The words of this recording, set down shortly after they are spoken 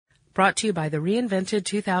Brought to you by the reinvented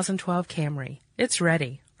 2012 Camry. It's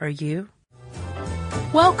ready. Are you?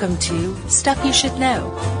 Welcome to Stuff You Should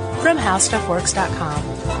Know from HowStuffWorks.com.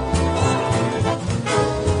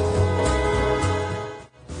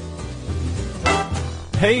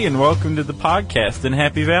 Hey, and welcome to the podcast, and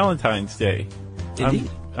happy Valentine's Day. Indeed.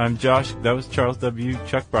 I'm Josh. That was Charles W.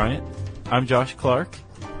 Chuck Bryant. I'm Josh Clark.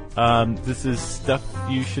 This is Stuff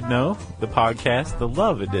You Should Know, the podcast, the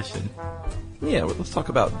love edition. Yeah, well, let's talk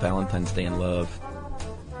about Valentine's Day and love.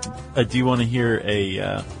 Do you want to hear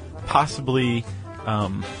a possibly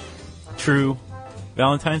true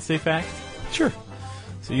Valentine's Day fact? Sure.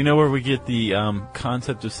 So you know where we get the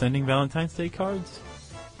concept of sending Valentine's Day cards?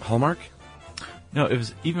 Hallmark? No, it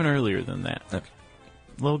was even earlier than that. Okay.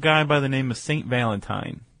 A little guy by the name of Saint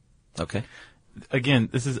Valentine. Okay. Again,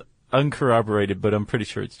 this is uncorroborated, but I'm pretty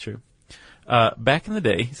sure it's true. Back in the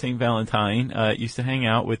day, Saint Valentine used to hang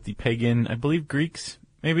out with the pagan, I believe, Greeks,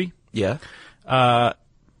 maybe? Yeah.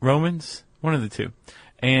 Romans, one of the two,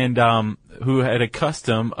 and who had a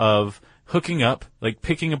custom of hooking up, like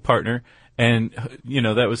picking a partner, and, you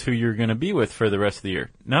know, that was who you're going to be with for the rest of the year.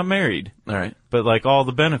 Not married. All right. But, like, all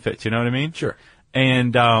the benefits, you know what I mean? Sure.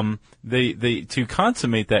 And they to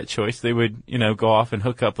consummate that choice, they would, you know, go off and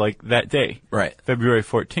hook up, like, that day. Right. February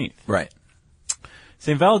 14th. Right.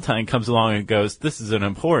 St. Valentine comes along and goes, this is an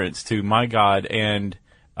abhorrence to my God and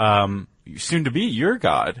soon to be your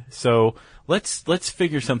God. So let's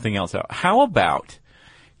figure something else out. How about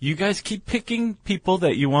you guys keep picking people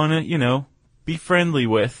that you want to, you know, be friendly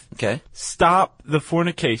with. Okay. Stop the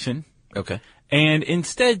fornication. Okay. And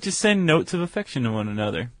instead just send notes of affection to one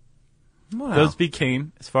another. Wow. Those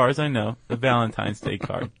became, as far as I know, the Valentine's Day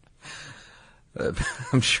card.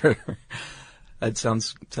 I'm sure. That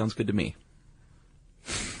sounds good to me.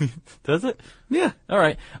 Does it? Yeah. All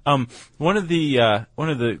right. One of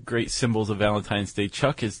the great symbols of Valentine's Day,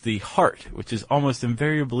 Chuck, is the heart, which is almost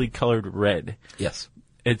invariably colored red. Yes.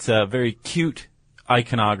 It's a very cute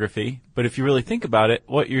iconography, but if you really think about it,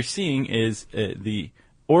 what you're seeing is the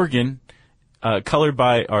organ colored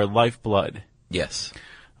by our lifeblood. Yes.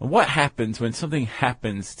 What happens when something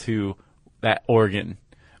happens to that organ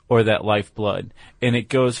or that lifeblood, and it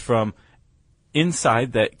goes from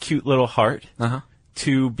inside that cute little heart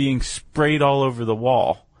to being sprayed all over the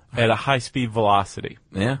wall at a high-speed velocity?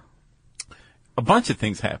 Yeah. A bunch of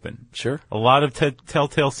things happen. Sure. A lot of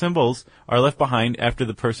telltale symbols are left behind after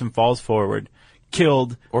the person falls forward,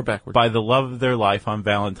 killed Or backward. by the love of their life on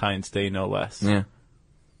Valentine's Day, no less. Yeah.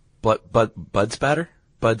 Bud spatter?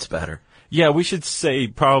 Bud spatter. Yeah, we should say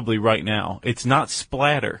probably right now, it's not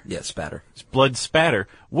splatter. Yeah, spatter. It's blood spatter,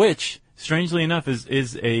 which, strangely enough,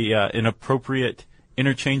 is an appropriate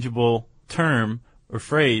interchangeable term or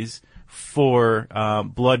phrase for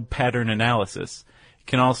blood pattern analysis. It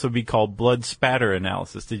can also be called blood spatter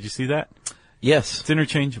analysis. Did you see that? Yes. It's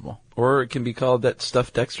interchangeable. Or it can be called that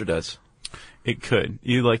stuff Dexter does. It could.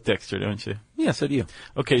 You like Dexter, don't you? Yeah, so do you.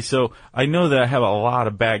 Okay, so I know that I have a lot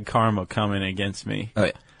of bad karma coming against me. Oh,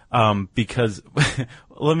 yeah. Because,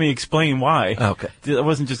 let me explain why. Okay. It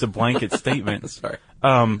wasn't just a blanket statement. Sorry.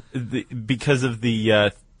 Because of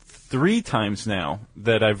the 3 times now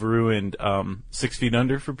that I've ruined 6 Feet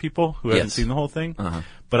Under for people who haven't seen the whole thing.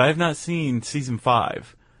 But I've not seen season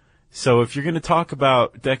 5. So if you're going to talk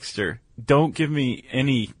about Dexter, don't give me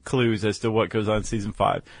any clues as to what goes on in season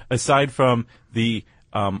 5, aside from the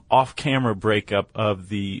off-camera breakup of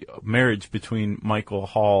the marriage between Michael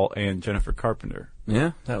Hall and Jennifer Carpenter.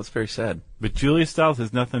 Yeah, that was very sad. But Julia Stiles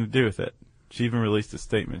has nothing to do with it. She even released a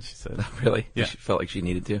statement, she said. Really? Yeah. She felt like she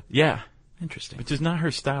needed to? Yeah. Interesting. Which is not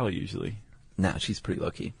her style usually. No, she's pretty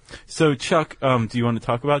low-key. So, Chuck, do you want to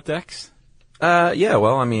talk about Dex? Yeah,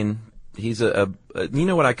 well, I mean, he's you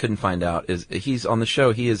know what I couldn't find out is he's on the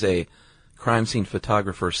show, he is a crime scene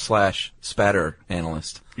photographer / spatter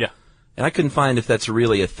analyst. Yeah. And I couldn't find if that's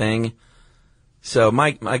really a thing. So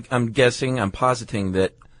I'm positing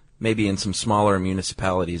that maybe in some smaller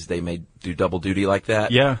municipalities they may do double duty like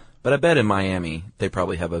that. Yeah. But I bet in Miami they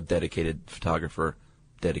probably have a dedicated photographer,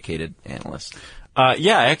 dedicated analyst.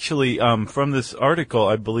 Yeah, actually, from this article,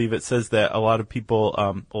 I believe it says that a lot of people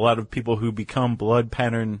who become blood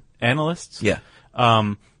pattern analysts,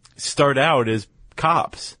 start out as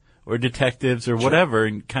cops or detectives or whatever,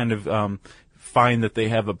 and kind of find that they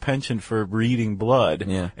have a penchant for reading blood,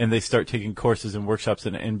 and they start taking courses and workshops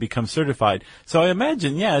and become certified. So I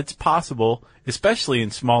imagine, it's possible, especially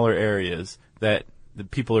in smaller areas, that the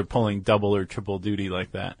people are pulling double or triple duty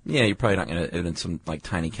like that. Yeah, you're probably not going to, in some like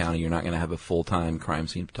tiny county, you're not going to have a full-time crime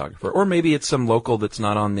scene photographer. Or maybe it's some local that's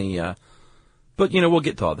not on the, but we'll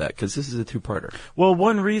get to all that because this is a two-parter. Well,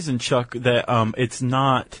 one reason, Chuck, that it's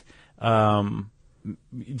not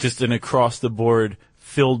just an across-the-board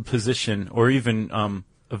filled position or even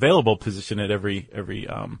available position at every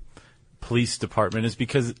police department is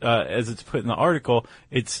because, as it's put in the article,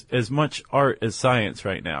 it's as much art as science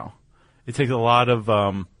right now. It takes a lot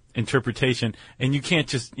of interpretation, and you can't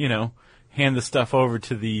just, hand the stuff over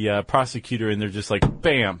to the prosecutor and they're just like,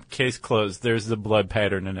 bam, case closed. There's the blood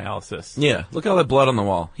pattern analysis. Yeah, look at all that blood on the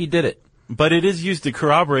wall. He did it. But it is used to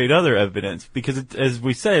corroborate other evidence because, as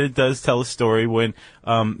we said, it does tell a story when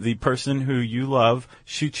the person who you love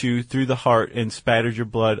shoots you through the heart and spatters your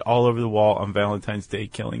blood all over the wall on Valentine's Day,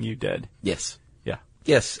 killing you dead. Yes. Yeah.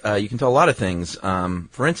 Yes, you can tell a lot of things.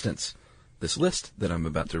 For instance, this list that I'm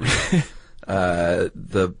about to read.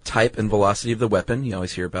 The type and velocity of the weapon. You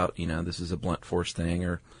always hear about, this is a blunt force thing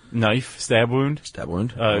or... Knife, stab wound.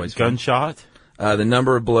 Gunshot. The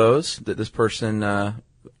number of blows that this person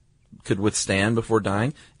could withstand before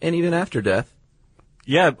dying and even after death.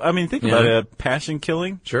 Yeah, I mean, think about it. Passion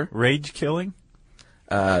killing. Sure. Rage killing.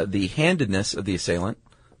 The handedness of the assailant,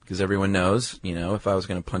 because everyone knows, if I was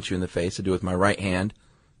going to punch you in the face, I'd do it with my right hand,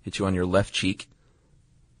 hit you on your left cheek.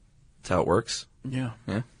 That's how it works. Yeah.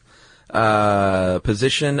 Yeah.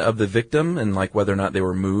 Position of the victim and like whether or not they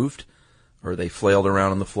were moved or they flailed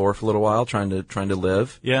around on the floor for a little while trying to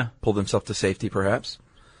live. Yeah. Pulled themselves to safety perhaps.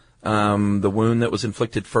 The wound that was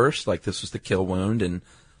inflicted first, like this was the kill wound and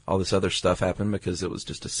all this other stuff happened because it was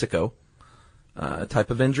just a sicko.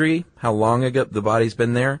 Type of injury, how long ago the body's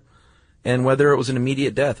been there, and whether it was an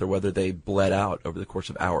immediate death or whether they bled out over the course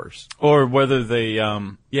of hours. Or whether they,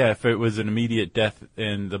 if it was an immediate death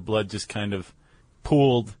and the blood just kind of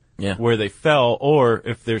pooled where they fell, or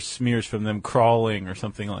if there's smears from them crawling or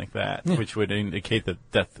something like that, which would indicate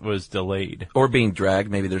that death was delayed. Or being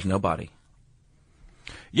dragged, maybe there's no body.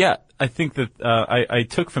 Yeah, I think that I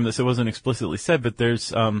took from this, it wasn't explicitly said, but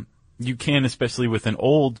there's, you can, especially with an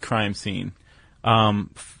old crime scene,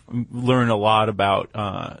 learn a lot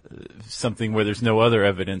about something where there's no other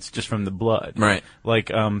evidence just from the blood. Right.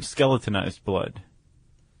 Like skeletonized blood.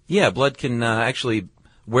 Yeah, blood can actually,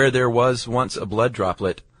 where there was once a blood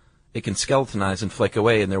droplet, it can skeletonize and flake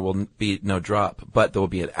away and there will be no drop, but there will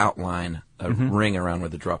be an outline, a ring around where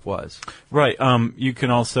the drop was. Right. You can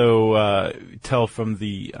also tell from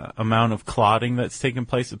the amount of clotting that's taken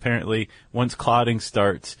place. Apparently, once clotting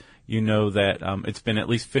starts, you know that it's been at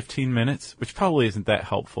least 15 minutes, which probably isn't that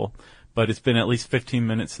helpful, but it's been at least 15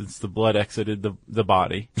 minutes since the blood exited the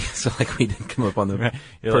body. So like we didn't come up on the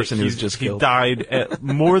person who was just killed. He died at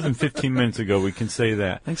more than 15 minutes ago, we can say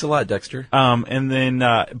that. Thanks a lot, Dexter. And then,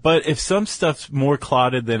 but if some stuff's more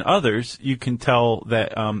clotted than others, you can tell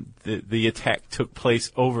that the attack took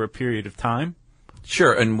place over a period of time.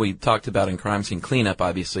 Sure, and we talked about in crime scene cleanup,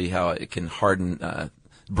 obviously, how it can harden,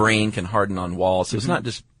 brain can harden on walls. So it's not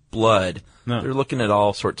just blood. No. They're looking at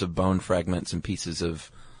all sorts of bone fragments and pieces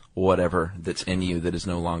of whatever that's in you that is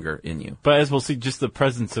no longer in you. But as we'll see, just the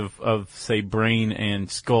presence of say, brain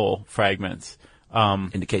and skull fragments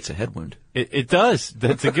indicates a head wound. It does.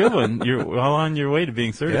 That's a good one. You're well on your way to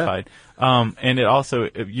being certified. Yeah. And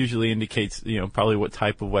it usually indicates, probably what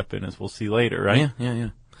type of weapon, as we'll see later, right? Yeah.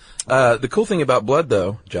 The cool thing about blood,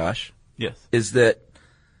 though, Josh, yes, is that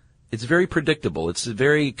it's very predictable. It's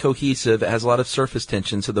very cohesive. It has a lot of surface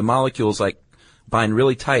tension, so the molecules bind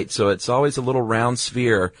really tight. So it's always a little round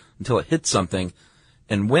sphere until it hits something,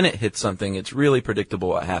 and when it hits something, it's really predictable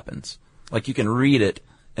what happens. Like you can read it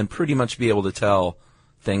and pretty much be able to tell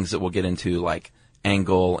things that we'll get into, like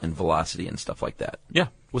angle and velocity and stuff like that. Yeah,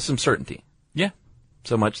 with some certainty. Yeah,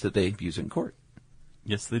 so much that they use it in court.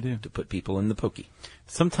 Yes, they do. To put people in the pokey.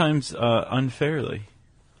 Sometimes unfairly.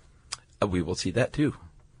 We will see that too.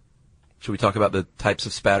 Should we talk about the types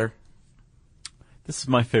of spatter? This is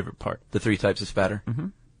my favorite part. The 3 types of spatter? Mm-hmm.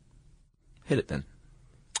 Hit it then.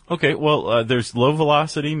 Okay, well, there's low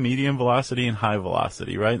velocity, medium velocity, and high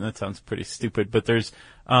velocity, right? And that sounds pretty stupid, but there's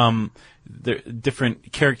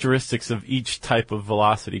different characteristics of each type of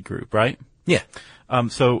velocity group, right? Yeah.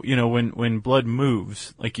 So, when blood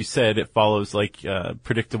moves, like you said, it follows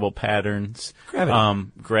predictable patterns.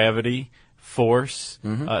 Gravity, force,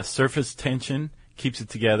 surface tension keeps it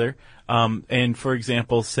together. And for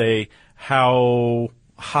example, say how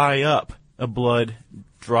high up a blood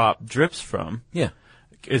drop drips from. Yeah.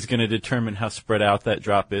 Is going to determine how spread out that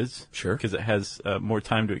drop is. Sure. Because it has more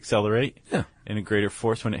time to accelerate. Yeah. And a greater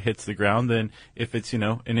force when it hits the ground than if it's,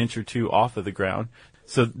 an inch or two off of the ground.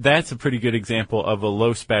 So that's a pretty good example of a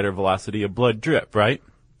low spatter velocity, a blood drip, right?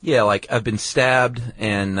 Yeah, like I've been stabbed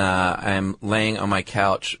and I'm laying on my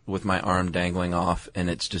couch with my arm dangling off and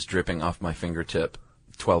it's just dripping off my fingertip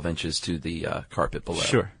 12 inches to the carpet below.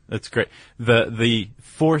 Sure, that's great. The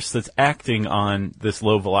force that's acting on this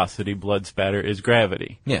low velocity blood spatter is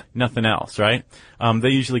gravity. Yeah. Nothing else, right? They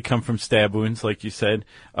usually come from stab wounds, like you said.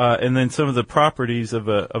 And then some of the properties of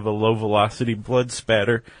a low velocity blood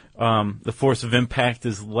spatter, the force of impact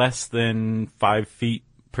is less than 5 feet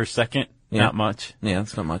per second. Yeah. Not much. Yeah,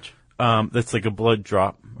 that's not much. That's like a blood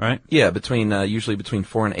drop, right? Yeah, usually between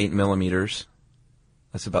 4 and 8 millimeters.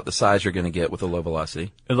 That's about the size you're going to get with a low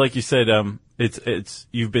velocity. And like you said, it's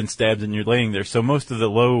you've been stabbed and you're laying there. So most of the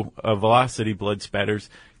low velocity blood spatters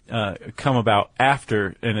come about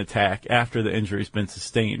after an attack, after the injury's been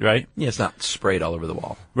sustained, right? Yeah, it's not sprayed all over the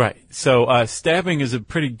wall. Right. So stabbing is a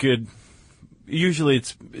pretty good. Usually,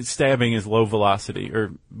 stabbing is low velocity,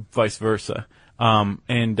 or vice versa.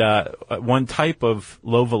 And one type of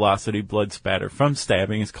low velocity blood spatter from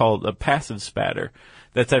stabbing is called a passive spatter.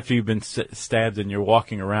 That's after you've been stabbed and you're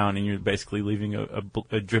walking around and you're basically leaving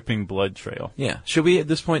a dripping blood trail. Yeah. Should we at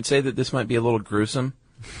this point say that this might be a little gruesome?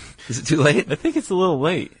 Is it too late? I think it's a little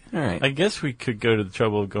late. All right. I guess we could go to the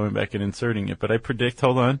trouble of going back and inserting it, but I predict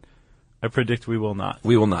we will not.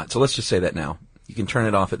 We will not. So let's just say that now. You can turn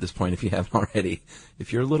it off at this point if you haven't already.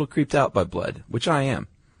 If you're a little creeped out by blood, which I am.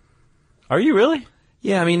 Are you really?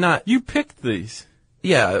 Yeah, I mean, not. You picked these.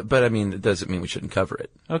 Yeah, but I mean, it doesn't mean we shouldn't cover it.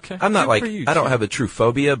 Okay. I'm not Good for you, I don't Jim. have a true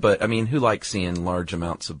phobia, but I mean, who likes seeing large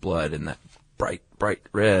amounts of blood in that bright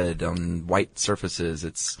red on white surfaces?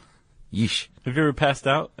 It's yeesh. Have you ever passed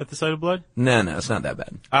out at the sight of blood? No, it's not that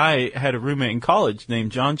bad. I had a roommate in college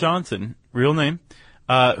named John Johnson, real name,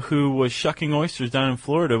 who was shucking oysters down in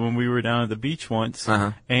Florida when we were down at the beach once.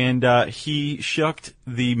 Uh-huh. And he shucked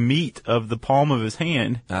the meat of the palm of his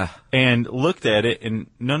hand and looked at it, and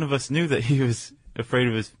none of us knew that he was afraid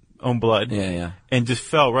of his own blood. Yeah. And just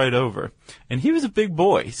fell right over. And he was a big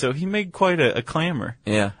boy, so he made quite a clamor.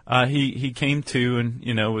 Yeah. He came to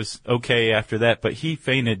and, was okay after that, but he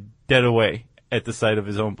fainted dead away at the sight of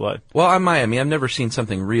his own blood. Well, I've never seen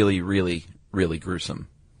something really, really, really gruesome.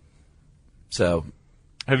 So.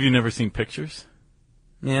 Have you never seen pictures?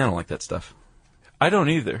 Yeah, I don't like that stuff. I don't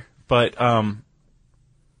either, but,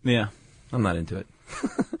 yeah. I'm not into it.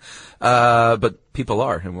 But people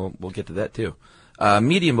are, and we'll get to that too.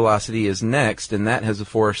 Medium velocity is next, and that has a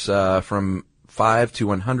force from 5 to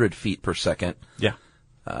 100 feet per second. Yeah.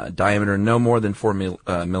 Diameter no more than 4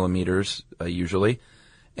 millimeters, usually.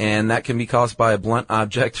 And that can be caused by a blunt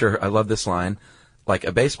object, or I love this line, like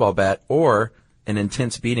a baseball bat, or an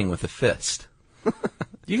intense beating with a fist.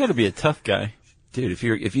 You gotta be a tough guy. Dude,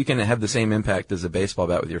 if you can have the same impact as a baseball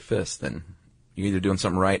bat with your fist, then you're either doing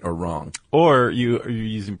something right or wrong. Or you're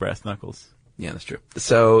using brass knuckles. Yeah, that's true.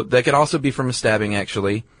 So that could also be from a stabbing,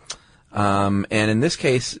 actually. And in this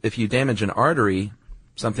case, if you damage an artery,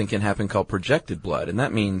 something can happen called projected blood. And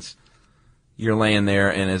that means you're laying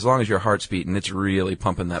there, and as long as your heart's beating, it's really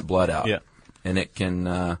pumping that blood out. Yeah. And it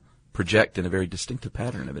can project in a very distinctive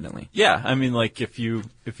pattern, evidently. Yeah, I mean, like if you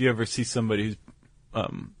ever see somebody whose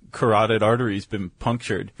carotid artery's been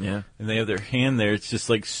punctured, yeah, and they have their hand there, it's just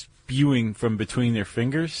like spewing from between their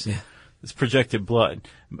fingers. Yeah. It's projected blood.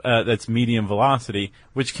 That's medium velocity,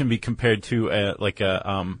 which can be compared to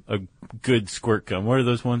a good squirt gun. What are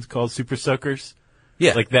those ones called? Super soakers?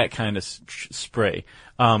 Yeah. Like that kind of spray.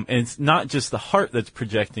 And it's not just the heart that's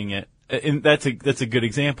projecting it. And that's a good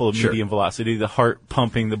example of medium velocity, the heart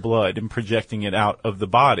pumping the blood and projecting it out of the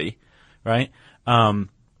body, right?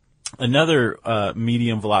 Another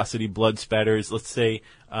medium velocity blood spatter is, let's say,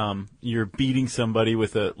 you're beating somebody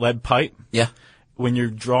with a lead pipe. Yeah. When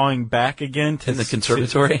you're drawing back again in the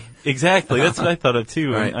conservatory. Exactly. That's what I thought of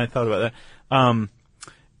too. Right. I thought about that.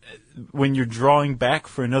 When you're drawing back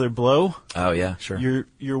for another blow. Oh yeah, sure.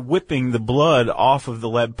 You're whipping the blood off of the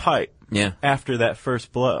lead pipe. Yeah. After that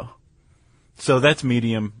first blow. So that's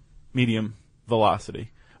medium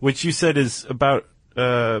velocity, which you said is about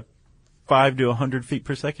 5 to 100 feet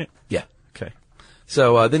per second. Yeah. Okay.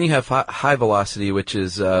 So then you have high velocity, which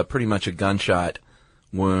is pretty much a gunshot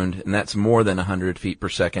wound, and that's more than 100 feet per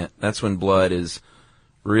second. That's when blood is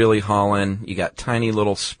really hauling. You got tiny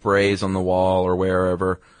little sprays on the wall or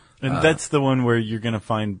wherever. And that's the one where you're going to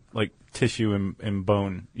find like tissue and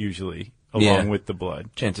bone usually along with the blood.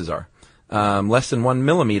 Chances are. Less than 1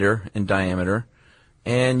 millimeter in diameter.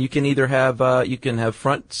 And you can either have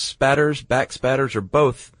front spatters, back spatters, or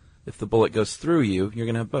both. If the bullet goes through you, you're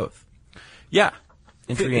going to have both. Yeah.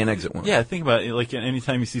 Entry and exit wound. Yeah, think about it. Like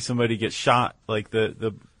anytime you see somebody get shot, like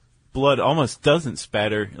the blood almost doesn't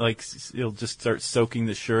spatter. Like it'll just start soaking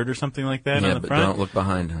the shirt or something like that on the front. Yeah, but don't look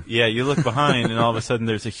behind. Huh? Yeah, you look behind, and all of a sudden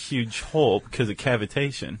there's a huge hole because of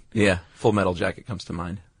cavitation. Yeah, Full Metal Jacket comes to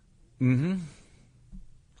mind. Mm-hmm.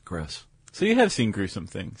 Gross. So you have seen gruesome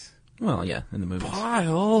things. Well, yeah, in the movies.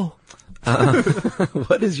 Pile.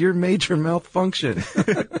 What is your major malfunction?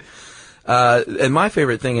 And my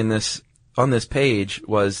favorite thing on this page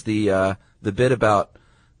was the bit about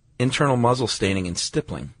internal muzzle staining and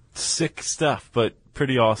stippling. Sick stuff, but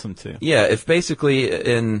pretty awesome too. Yeah, if basically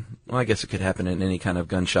I guess it could happen in any kind of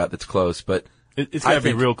gunshot that's close, but it's got to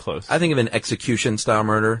be real close. I think of an execution style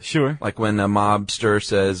murder. Sure. Like when a mobster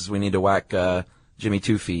says we need to whack Jimmy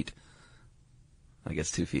 2 feet. I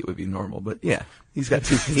guess 2 feet would be normal, but yeah, he's got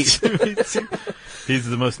 2 feet. He's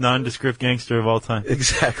the most nondescript gangster of all time.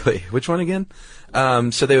 Exactly. Which one again?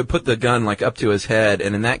 So they would put the gun like up to his head,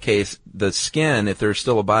 and in that case, the skin, if there's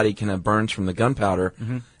still a body, can have burns from the gunpowder,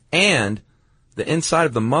 and the inside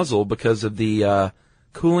of the muzzle, because of the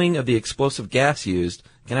cooling of the explosive gas used,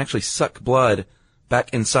 can actually suck blood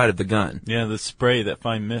back inside of the gun. Yeah, the spray, that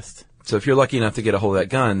fine mist. So if you're lucky enough to get a hold of that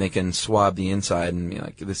gun, they can swab the inside and be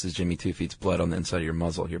like, this is Jimmy 2 Feet's blood on the inside of your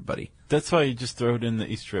muzzle here, buddy. That's why you just throw it in the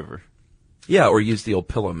East River. Yeah, or use the old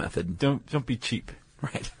pillow method. Don't be cheap.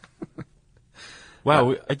 Right.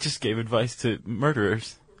 Wow, I just gave advice to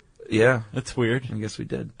murderers. Yeah. That's weird. I guess we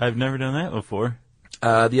did. I've never done that before.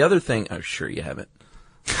 The other thing, sure you haven't.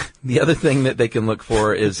 The other thing that they can look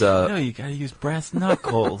for is, no, you gotta use brass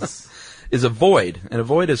knuckles. is a void. And a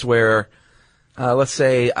void is where, let's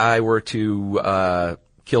say I were to,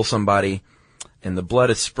 kill somebody and the blood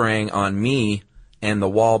is spraying on me and the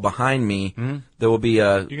wall behind me, there will be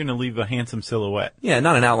You're gonna leave a handsome silhouette. Yeah,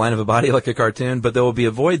 not an outline of a body like a cartoon, but there will be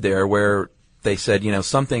a void there where they said,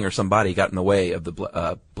 something or somebody got in the way of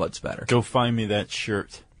the blood spatter. Go find me that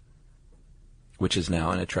shirt. Which is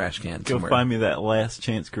now in a trash can Go somewhere. find me that Last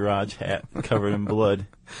Chance Garage hat covered in blood.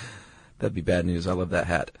 That'd be bad news. I love that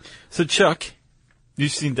hat. So, Chuck,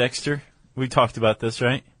 you've seen Dexter? We talked about this,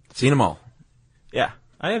 right? Seen them all. Yeah,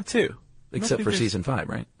 I have too. Except for season 5,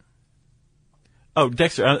 right? Oh,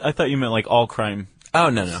 Dexter. I thought you meant like all crime. Oh,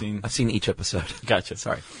 no. I've seen each episode. Gotcha.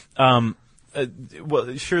 Sorry.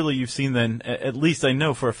 Well, surely you've seen then, at least I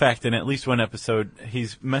know for a fact, in at least one episode,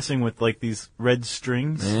 he's messing with like these red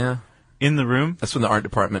strings. Yeah. In the room. That's when the art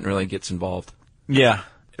department really gets involved. Yeah.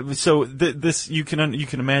 So this you can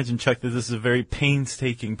imagine, Chuck, that this is a very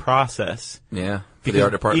painstaking process. Yeah. For the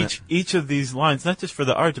art department. Each of these lines, not just for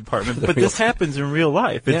the art department, but this happens in real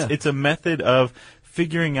life. It's a method of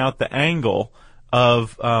figuring out the angle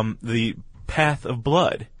of the path of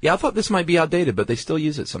blood. Yeah, I thought this might be outdated, but they still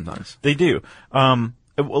use it sometimes. They do.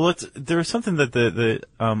 Well, there was something that the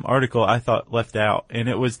article I thought left out, and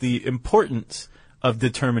it was the importance of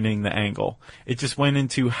determining the angle. It just went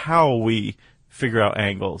into how we figure out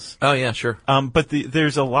angles. Oh yeah, sure. But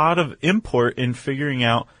there's a lot of import in figuring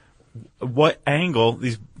out what angle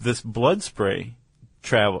this blood spray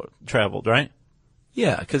traveled, right?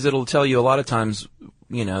 Yeah, because it'll tell you a lot of times,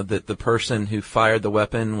 that the person who fired the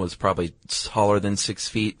weapon was probably taller than 6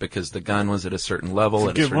 feet because the gun was at a certain level,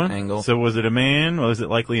 at a certain angle. So was it a man? Was it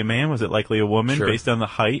likely a man? Was it likely a woman? Sure. Based on the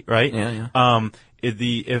height, right? Yeah.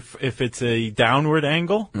 If it's a downward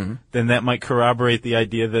angle, then that might corroborate the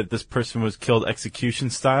idea that this person was killed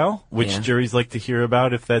execution style, which juries like to hear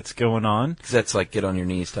about if that's going on. Because that's like get on your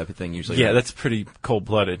knees type of thing usually. Yeah, right? That's pretty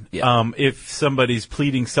cold-blooded. Yeah. If somebody's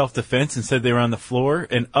pleading self-defense and said they were on the floor,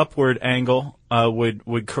 an upward angle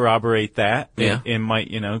would corroborate that and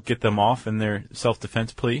might get them off in their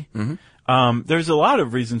self-defense plea. There's a lot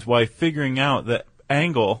of reasons why figuring out the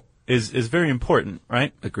angle is very important,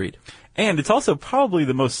 right? Agreed. And it's also probably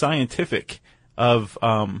the most scientific of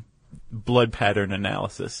blood pattern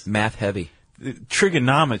analysis. Math heavy.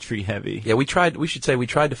 Trigonometry heavy. Yeah, we tried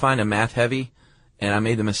to find a math heavy, and I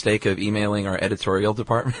made the mistake of emailing our editorial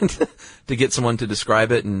department to get someone to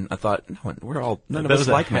describe it, and I thought, none of us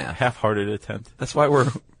like math. Half-hearted attempt. That's why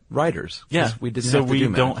we're writers. Yeah, we didn't have to do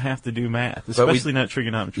math. don't have to do math, especially not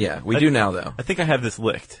trigonometry. Yeah, we do now, though. I think I have this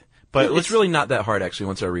licked. But it's really not that hard, actually,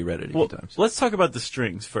 once I reread it a few times. Let's talk about the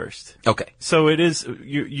strings first. Okay. So it is,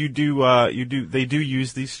 they do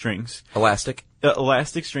use these strings. Elastic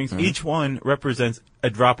strings. Each one represents a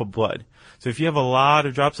drop of blood. So if you have a lot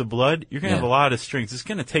of drops of blood, you're going to have a lot of strings. It's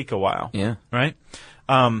going to take a while. Yeah. Right?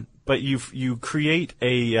 But you create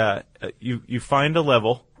you find a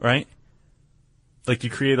level, right? Like you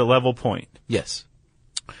create a level point. Yes.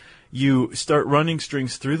 You start running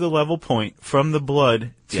strings through the level point from the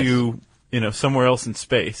blood to, somewhere else in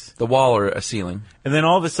space. The wall or a ceiling. And then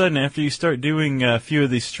all of a sudden, after you start doing a few of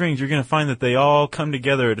these strings, you're going to find that they all come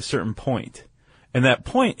together at a certain point. And that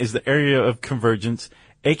point is the area of convergence,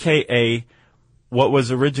 a.k.a. what was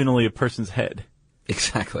originally a person's head.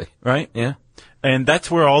 Exactly. Right? Yeah. And that's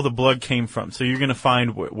where all the blood came from. So you're going to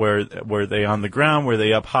find where they on the ground, where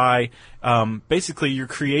they up high. Basically, you're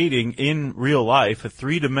creating in real life a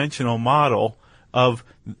 3-dimensional model of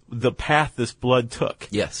the path this blood took.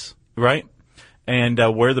 Yes. Right? And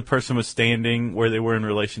where the person was standing, where they were in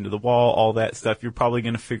relation to the wall, all that stuff. You're probably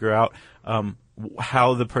going to figure out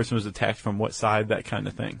how the person was attacked from what side, that kind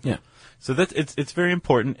of thing. Yeah. So it's very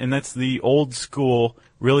important, and that's the old school,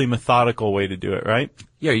 really methodical way to do it, right?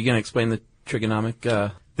 Yeah, are you going to explain the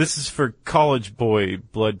trigonomic? This is for college boy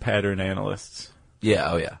blood pattern analysts.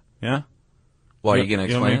 Yeah, oh yeah. Yeah? Well, are you going to explain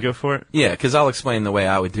You want me it? to go for it? Yeah, because I'll explain the way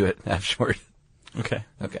I would do it afterward. Okay.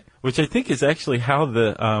 Okay. Which I think is actually how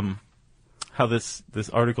how this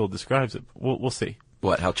article describes it. We'll see.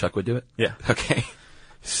 What, how Chuck would do it? Yeah. Okay.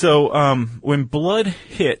 So when blood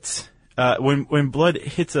hits when blood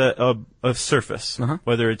hits a surface,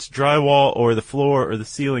 whether it's drywall or the floor or the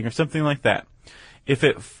ceiling or something like that, if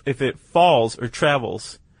it falls or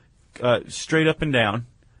travels straight up and down,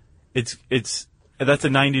 that's a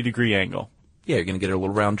 90-degree angle. Yeah, you're going to get a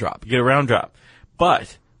little round drop. You get a round drop.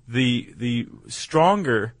 But the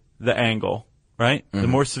stronger the angle, right? The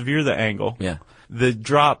more severe the angle, the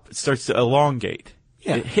drop starts to elongate.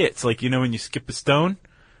 Yeah. It hits, like, when you skip a stone,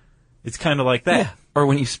 it's kind of like that. Yeah. Or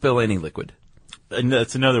when you spill any liquid. And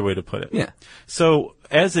that's another way to put it. Yeah. So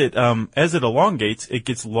as it elongates, it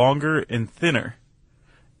gets longer and thinner.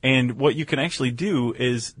 And what you can actually do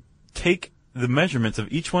is take the measurements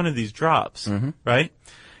of each one of these drops, right?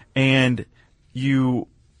 And you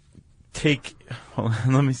take, hold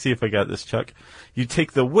on, let me see if I got this, Chuck. You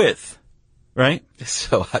take the width, right?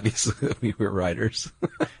 So obviously we were writers.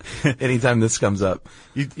 Anytime this comes up.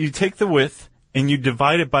 You take the width and you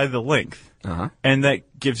divide it by the length. And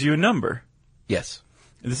that gives you a number. Yes.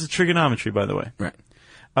 This is trigonometry, by the way. Right.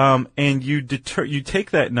 And you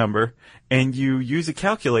take that number and you use a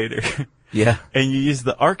calculator. Yeah. And you use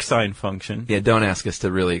the arcsine function. Yeah, don't ask us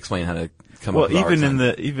to really explain how to come up with Well,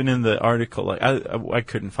 even in the article, like I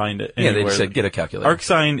couldn't find it anywhere. Yeah, they just said get a calculator.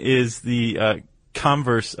 Arcsine is the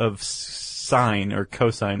converse of sine or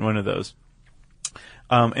cosine, one of those.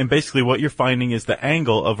 And basically what you're finding is the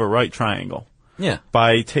angle of a right triangle. Yeah.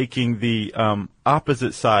 By taking the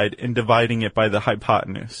opposite side and dividing it by the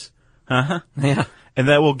hypotenuse. Yeah. And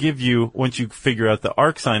that will give you, once you figure out the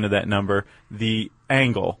arcsine of that number, the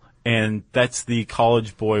angle. And that's the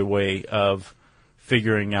college boy way of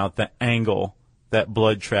figuring out the angle that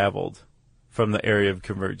blood traveled from the area of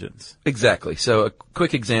convergence. Exactly. So a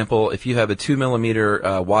quick example, if you have a 2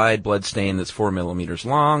 millimeter wide blood stain that's 4 millimeters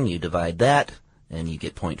long, you divide that and you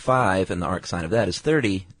get 0.5, and the arcsine of that is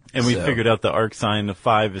 30. And we figured out the arcsine of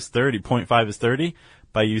 5 is 30, 0.5 is 30,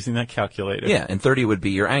 by using that calculator. Yeah, and 30 would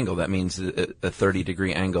be your angle. That means a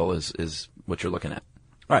 30-degree angle is what you're looking at.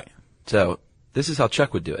 Right. So this is how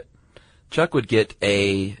Chuck would do it. Chuck would get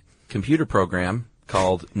a computer program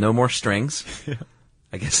called No More Strings.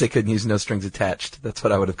 I guess they couldn't use No Strings Attached. That's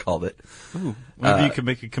what I would have called it. Ooh, maybe you could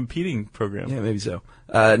make a competing program. Yeah, maybe so.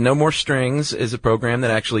 No More Strings is a program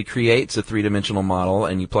that actually creates a 3-dimensional model,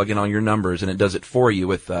 and you plug in all your numbers, and it does it for you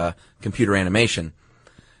with computer animation.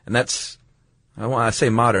 And that's, I say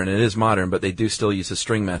modern, it is modern, but they do still use a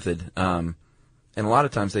string method. And a lot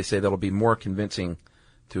of times they say that'll be more convincing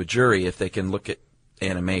to a jury if they can look at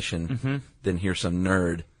animation than hear some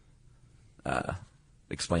nerd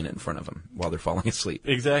explain it in front of them while they're falling asleep.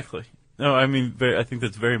 Exactly. No, I mean, I think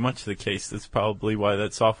that's very much the case. That's probably why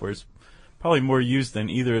that software is probably more used than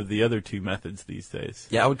either of the other two methods these days.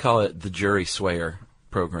 Yeah, I would call it the Jury Swayer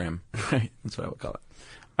program. Right. That's what I would call it.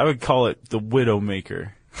 I would call it the Widowmaker.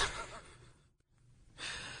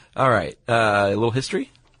 All right. A little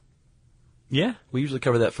history? Yeah. We usually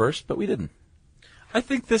cover that first, but we didn't. I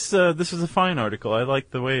think this was a fine article. I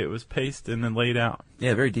like the way it was paced and then laid out.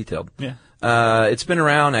 Yeah, very detailed. Yeah. It's been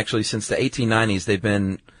around actually since the 1890s. They've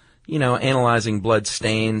been, analyzing blood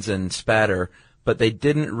stains and spatter, but they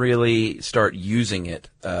didn't really start using it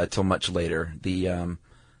till much later. The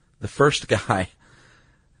first guy,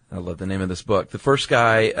 I love the name of this book. The first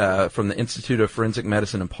guy from the Institute of Forensic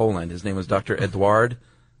Medicine in Poland, his name was Dr. Eduard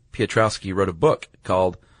Piotrowski, wrote a book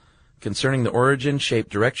called Concerning the Origin, Shape,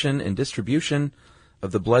 Direction, and Distribution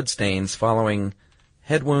of the Blood Stains Following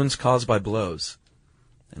Head Wounds Caused by Blows.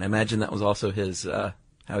 And I imagine that was also his, how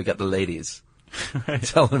he got the ladies. Right.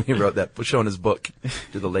 Telling him he wrote that, showing his book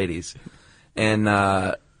to the ladies. And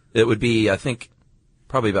it would be, I think,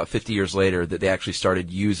 probably about 50 years later that they actually started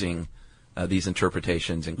using these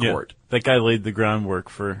interpretations in court. That guy laid the groundwork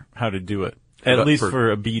for how to do it, at least for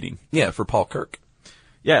a beating. Yeah, for Paul Kirk.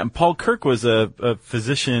 Yeah, and Paul Kirk was a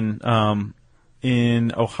physician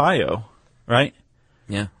in Ohio, right?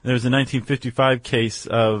 Yeah. There's a 1955 case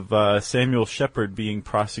of Samuel Shepard being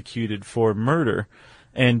prosecuted for murder.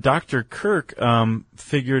 And Dr. Kirk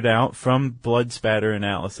figured out from blood spatter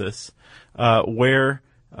analysis where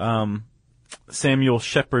Samuel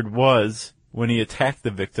Shepard was when he attacked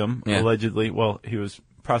the victim, allegedly. Well, he was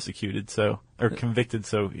prosecuted, or convicted,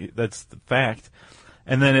 so that's the fact.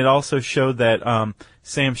 And then it also showed that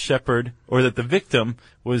Sam Shepard, or that the victim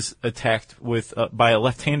was attacked by a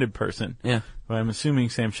left-handed person. Yeah. Who I'm assuming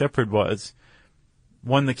Sam Shepard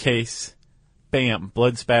won the case. Bam,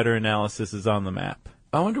 blood spatter analysis is on the map.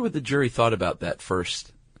 I wonder what the jury thought about that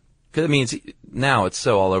first. Because, I mean, now it's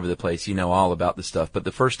so all over the place. You know all about this stuff. But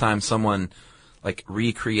the first time someone,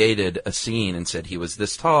 recreated a scene and said he was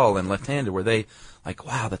this tall and left-handed, were they like,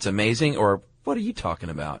 wow, that's amazing? Or what are you talking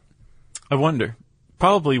about? I wonder.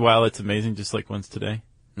 Probably, wow, it's amazing, just like Once Today.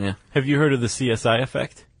 Yeah. Have you heard of the CSI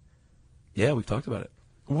effect? Yeah, we've talked about it.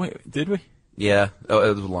 Wait, did we? Yeah. Oh,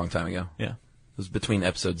 it was a long time ago. Yeah. It was between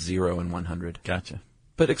episodes 0 and 100. Gotcha.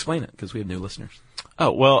 But explain it, because we have new listeners.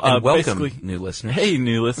 Oh, well, and welcome, basically, new listeners. Hey,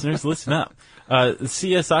 new listeners, listen up. The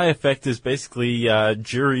CSI effect is basically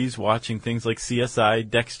juries watching things like CSI,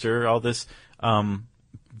 Dexter, all this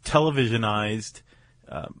televisionized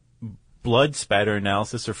blood spatter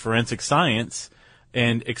analysis or forensic science,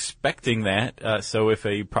 and expecting that. So if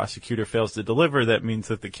a prosecutor fails to deliver, that means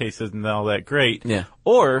that the case isn't all that great. Yeah.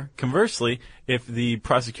 Or, conversely, if the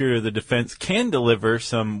prosecutor or the defense can deliver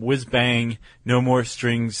some whiz-bang, no more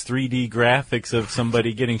strings, 3D graphics of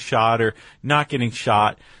somebody getting shot or not getting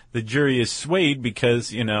shot, the jury is swayed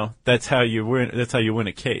because, that's how you win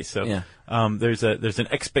a case. So, yeah. There's an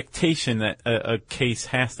expectation that a case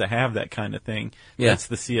has to have that kind of thing. Yeah. That's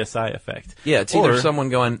the CSI effect. Yeah, it's either someone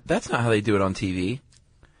going, that's not how they do it on TV.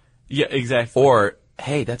 Yeah, exactly. Or,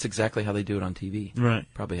 hey, that's exactly how they do it on TV. Right.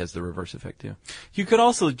 Probably has the reverse effect, too. You could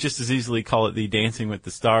also just as easily call it the Dancing with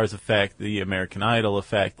the Stars effect, the American Idol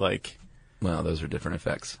effect, Well, those are different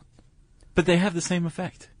effects. But they have the same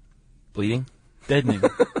effect. Bleeding? Deadening.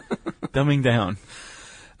 Dumbing down.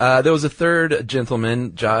 There was a third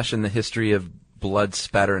gentleman, Josh, in the history of blood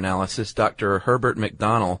spatter analysis, Dr. Herbert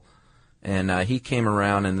McDonnell, and he came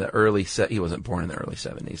around in the he wasn't born in the early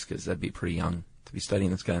 70s, because that'd be pretty young to be studying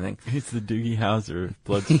this kind of thing. It's the Doogie Howser of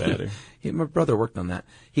blood spatter. My brother worked on that.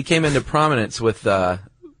 He came into prominence with blood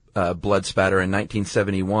spatter in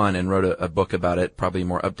 1971 and wrote a book about it, probably a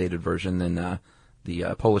more updated version than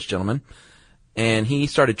the Polish gentleman. And he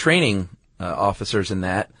started training officers in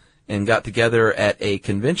that, and got together at a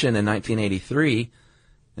convention in 1983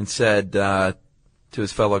 and said to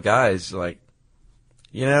his fellow guys,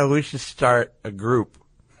 we should start a group.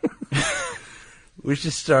 We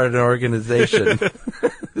should start an organization.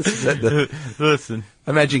 Listen.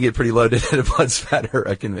 I imagine you get pretty loaded at a blood spatter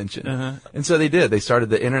convention. Uh-huh. And so they did. They started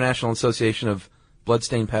the International Association of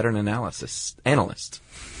Bloodstain Pattern Analysts.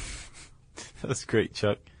 That's great,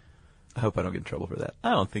 Chuck. I hope I don't get in trouble for that.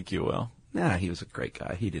 I don't think you will. Nah, he was a great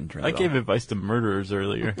guy. He didn't drink I at gave all. advice to murderers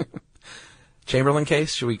earlier. Chamberlain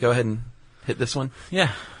case, should we go ahead and hit this one?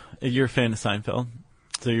 Yeah. You're a fan of Seinfeld,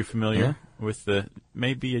 so you're familiar with the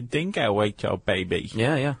maybe a dingo ate your baby.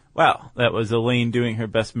 Yeah. Well, that was Elaine doing her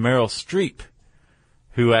best. Meryl Streep,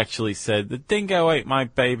 who actually said, the dingo ate my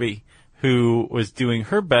baby, who was doing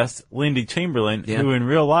her best. Lindy Chamberlain, who in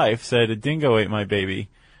real life said, a dingo ate my baby.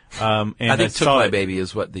 And I think took my baby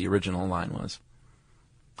is what the original line was.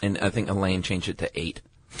 And I think Elaine changed it to 8.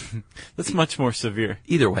 That's much more severe.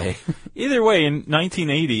 Either way, in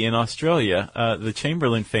 1980 in Australia, the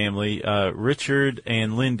Chamberlain family, Richard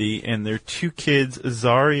and Lindy, and their 2 kids,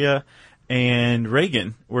 Azaria and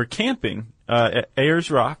Reagan, were camping at Ayers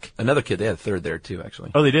Rock. Another kid, they had a third there too,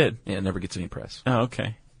 actually. Oh, they did? Yeah, it never gets any press. Oh,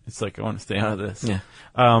 okay. It's like, I want to stay out of this. Yeah.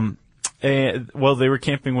 Well, they were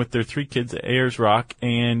camping with their 3 kids at Ayers Rock,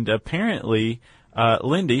 and apparently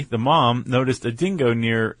Lindy, the mom, noticed a dingo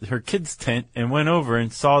near her kid's tent and went over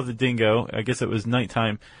and saw the dingo. I guess it was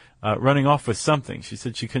nighttime, running off with something. She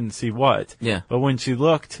said she couldn't see what. Yeah. But when she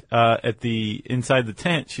looked inside the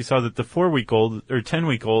tent, she saw that the 4-week-old or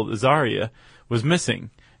 10-week-old Azaria was missing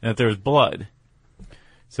and that there was blood.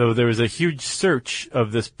 So there was a huge search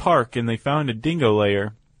of this park, and they found a dingo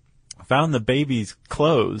lair, found the baby's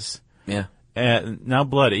clothes. Yeah. Now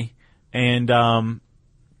bloody, and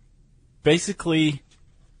basically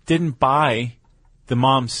didn't buy the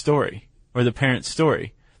mom's story or the parent's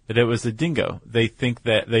story that it was a dingo. They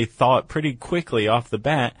thought pretty quickly off the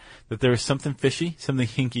bat that there was something fishy, something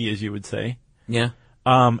hinky, as you would say. Yeah.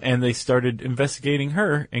 And they started investigating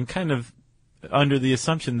her, and kind of under the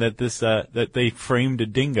assumption that that they framed a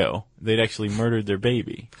dingo. They'd actually murdered their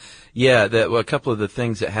baby. Yeah. A couple of the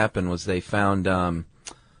things that happened was they found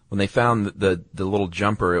when they found the little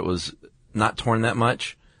jumper, it was not torn that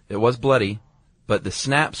much. It was bloody, but the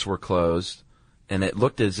snaps were closed, and it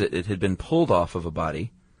looked as if it had been pulled off of a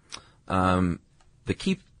body. The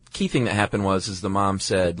key thing that happened was the mom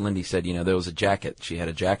said, Lindy said, there was a jacket. She had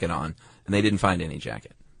a jacket on, and they didn't find any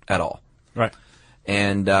jacket at all. Right.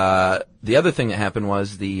 And the other thing that happened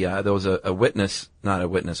was there was a witness, not a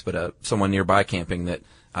witness, but someone nearby camping that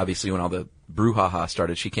obviously when all the brouhaha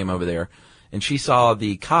started, she came over there, and she saw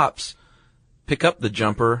the cops pick up the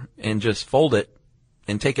jumper and just fold it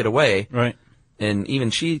and take it away. Right. And even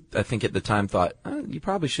she, I think at the time, thought, you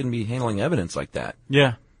probably shouldn't be handling evidence like that.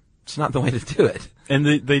 Yeah. It's not the way to do it. And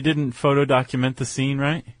they didn't photo document the scene,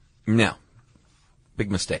 right? No.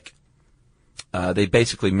 Big mistake. They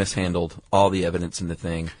basically mishandled all the evidence in the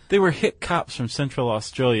thing. They were hit cops from Central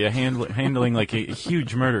Australia handling like a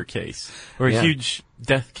huge murder case or a huge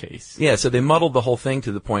death case. Yeah, so they muddled the whole thing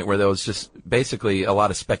to the point where there was just basically a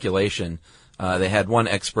lot of speculation. They had one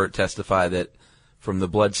expert testify that from the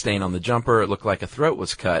blood stain on the jumper, it looked like a throat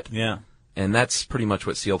was cut. Yeah. And that's pretty much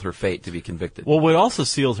what sealed her fate to be convicted. Well, what also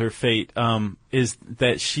sealed her fate is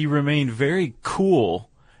that she remained very cool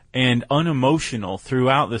and unemotional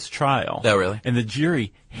throughout this trial. Oh, really? And the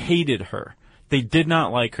jury hated her. They did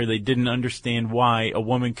not like her. They didn't understand why a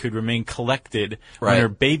woman could remain collected when her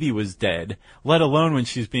baby was dead, let alone when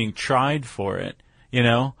she was being tried for it,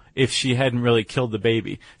 if she hadn't really killed the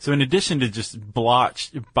baby. So in addition to just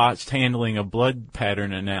botched handling a blood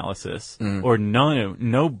pattern analysis, or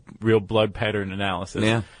no real blood pattern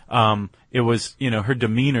analysis, it was, her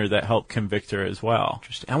demeanor that helped convict her as well.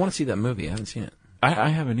 Interesting. I want to see that movie. I haven't seen it. I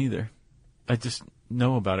haven't either. I just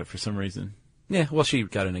know about it for some reason. Yeah, well, she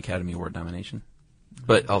got an Academy Award nomination.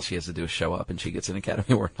 But all she has to do is show up and she gets an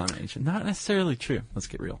Academy Award nomination. Not necessarily true. Let's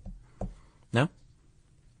get real. No?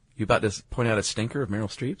 You about to point out a stinker of Meryl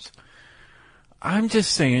Streep's? I'm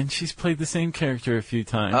just saying, she's played the same character a few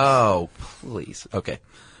times. Oh, please. Okay.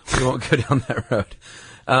 We won't go down that road.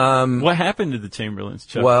 What happened to the Chamberlains,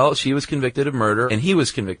 Chuck? Well, she was convicted of murder, and he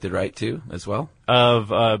was convicted, right, too, as well?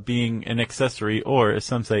 Of being an accessory, or as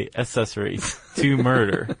some say, accessory to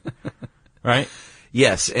murder. Right?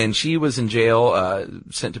 Yes, and she was in jail,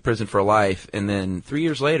 sent to prison for life, and then 3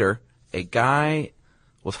 years later, a guy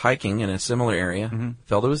was hiking in a similar area,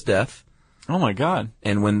 fell to his death. Oh, my God.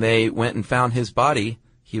 And when they went and found his body,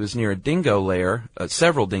 he was near a dingo lair,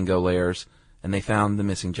 several dingo lairs, and they found the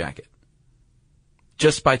missing jacket.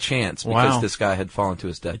 Just by chance, because this guy had fallen to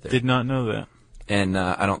his death there. Did not know that. And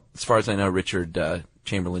as far as I know, Richard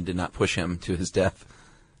Chamberlain did not push him to his death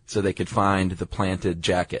so they could find the planted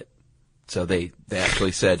jacket. So they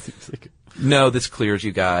actually said, no, this clears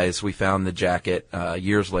you guys. We found the jacket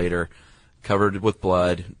years later, covered with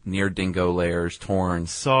blood, near dingo lairs, torn.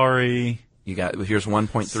 Sorry. Here's 1.3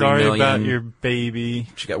 million. Sorry about your baby.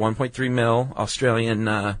 She got 1.3 mil Australian,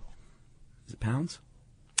 is it pounds?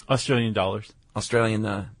 Australian dollars.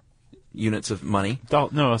 Australian units of money.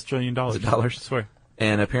 No, Australian dollars. Is it dollars? I swear.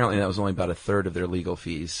 And apparently that was only about a third of their legal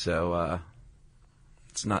fees, so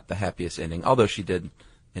it's not the happiest ending. Although she did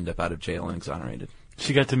end up out of jail and exonerated.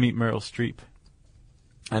 She got to meet Meryl Streep.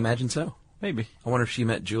 I imagine so. Maybe. I wonder if she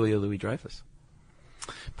met Julia Louis-Dreyfus.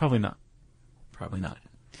 Probably not. Probably not.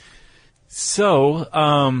 So,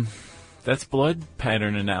 that's blood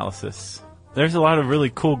pattern analysis. There's a lot of really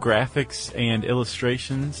cool graphics and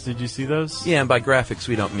illustrations. Did you see those? Yeah, and by graphics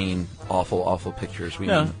we don't mean awful, awful pictures. We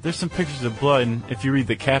mean... there's some pictures of blood, and if you read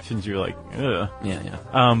the captions, you're like, ugh.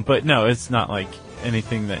 Yeah. But no, it's not like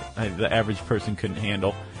anything that the average person couldn't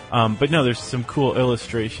handle. But no, there's some cool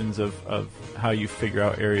illustrations of how you figure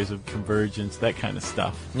out areas of convergence, that kind of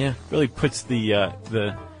stuff. Yeah. Really puts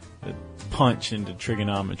the punch into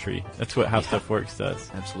trigonometry. That's what How Stuff Works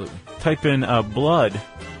does. Absolutely. Type in blood.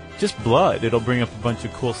 Just blood. It'll bring up a bunch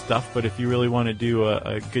of cool stuff, but if you really want to do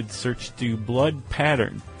a good search, do blood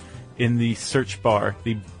pattern in the search bar,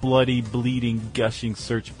 the bloody, bleeding, gushing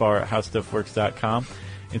search bar at howstuffworks.com.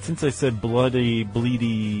 And since I said bloody,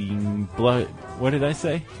 bleeding, blood, what did I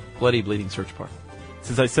say? Bloody, bleeding search bar.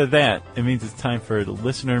 Since I said that, it means it's time for the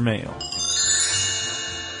listener mail.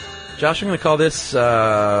 Josh, I'm going to call this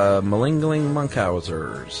Malingling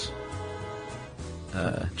Munkhausers.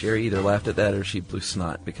 Jerry either laughed at that or she blew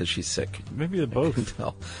snot because she's sick. Maybe they're both. I couldn't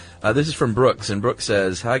tell. This is from Brooks, and Brooks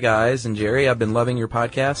says, "Hi guys and Jerry, I've been loving your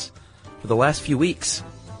podcast for the last few weeks."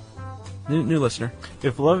 New listener.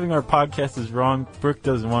 If loving our podcast is wrong, Brooke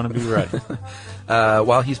doesn't want to be right.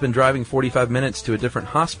 While he's been driving 45 minutes to a different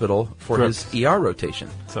hospital for his ER rotation.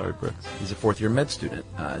 Sorry, Brooks. He's a fourth-year med student.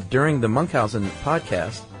 During the Munkhausen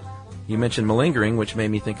podcast, you mentioned malingering, which made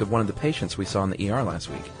me think of one of the patients we saw in the ER last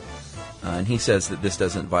week. And he says that this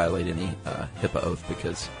doesn't violate any HIPAA oath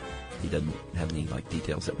because he doesn't have any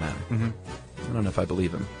details that matter. Mm-hmm. I don't know if I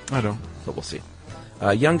believe him. I don't. But we'll see.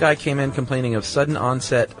 A young guy came in complaining of sudden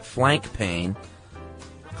onset flank pain,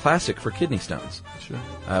 classic for kidney stones.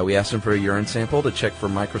 Sure. We asked him for a urine sample to check for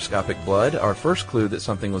microscopic blood. Our first clue that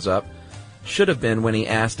something was up should have been when he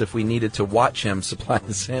asked if we needed to watch him supply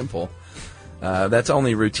the sample. That's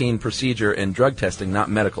only routine procedure in drug testing, not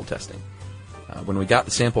medical testing. When we got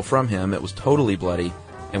the sample from him, it was totally bloody,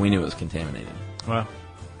 and we knew it was contaminated. Wow.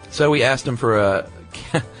 So we asked him for a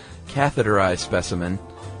catheterized specimen,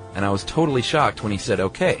 and I was totally shocked when he said,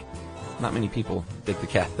 okay. Not many people dig the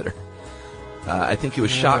catheter. I think he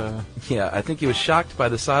was shocked. Yeah, I think he was shocked by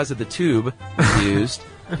the size of the tube used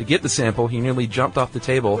to get the sample. He nearly jumped off the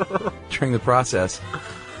table during the process.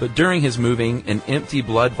 But during his moving, an empty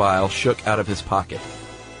blood vial shook out of his pocket.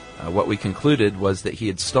 What we concluded was that he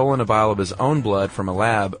had stolen a vial of his own blood from a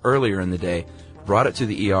lab earlier in the day, brought it to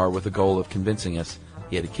the ER with the goal of convincing us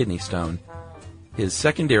he had a kidney stone. His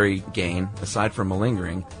secondary gain, aside from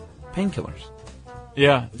malingering, painkillers.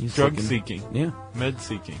 Yeah, drug seeking. Yeah. Med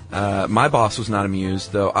seeking. My boss was not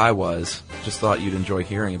amused, though I was. Just thought you'd enjoy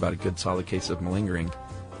hearing about a good solid case of malingering.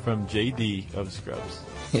 From J.D. of Scrubs.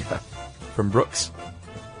 Yeah. From Brooks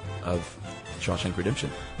of Shawshank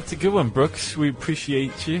Redemption. That's a good one, Brooks. We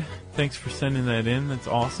appreciate you. Thanks for sending that in. That's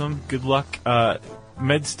awesome. Good luck.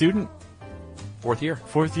 Med student. Fourth year.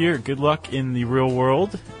 Good luck in the real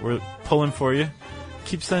world. We're pulling for you.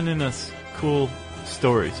 Keep sending us cool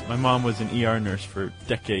stories. My mom was an ER nurse for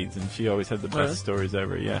decades, and she always had the best stories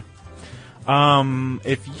ever. Yeah.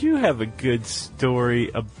 If you have a good story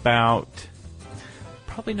about,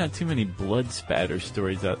 probably not too many blood spatter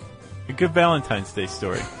stories out. A good Valentine's Day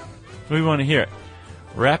story. We want to hear it.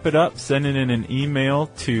 Wrap it up. Send it in an email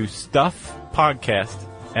to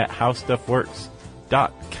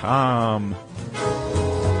stuffpodcast@howstuffworks.com.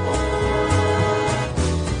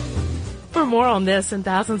 For more on this and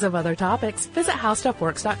thousands of other topics, visit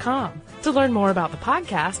howstuffworks.com. To learn more about the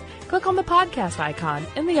podcast, click on the podcast icon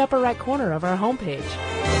in the upper right corner of our homepage.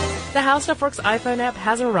 The How Stuff Works iPhone app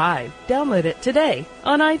has arrived. Download it today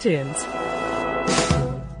on iTunes.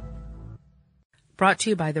 Brought to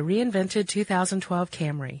you by the reinvented 2012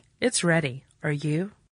 Camry. It's ready. Are you?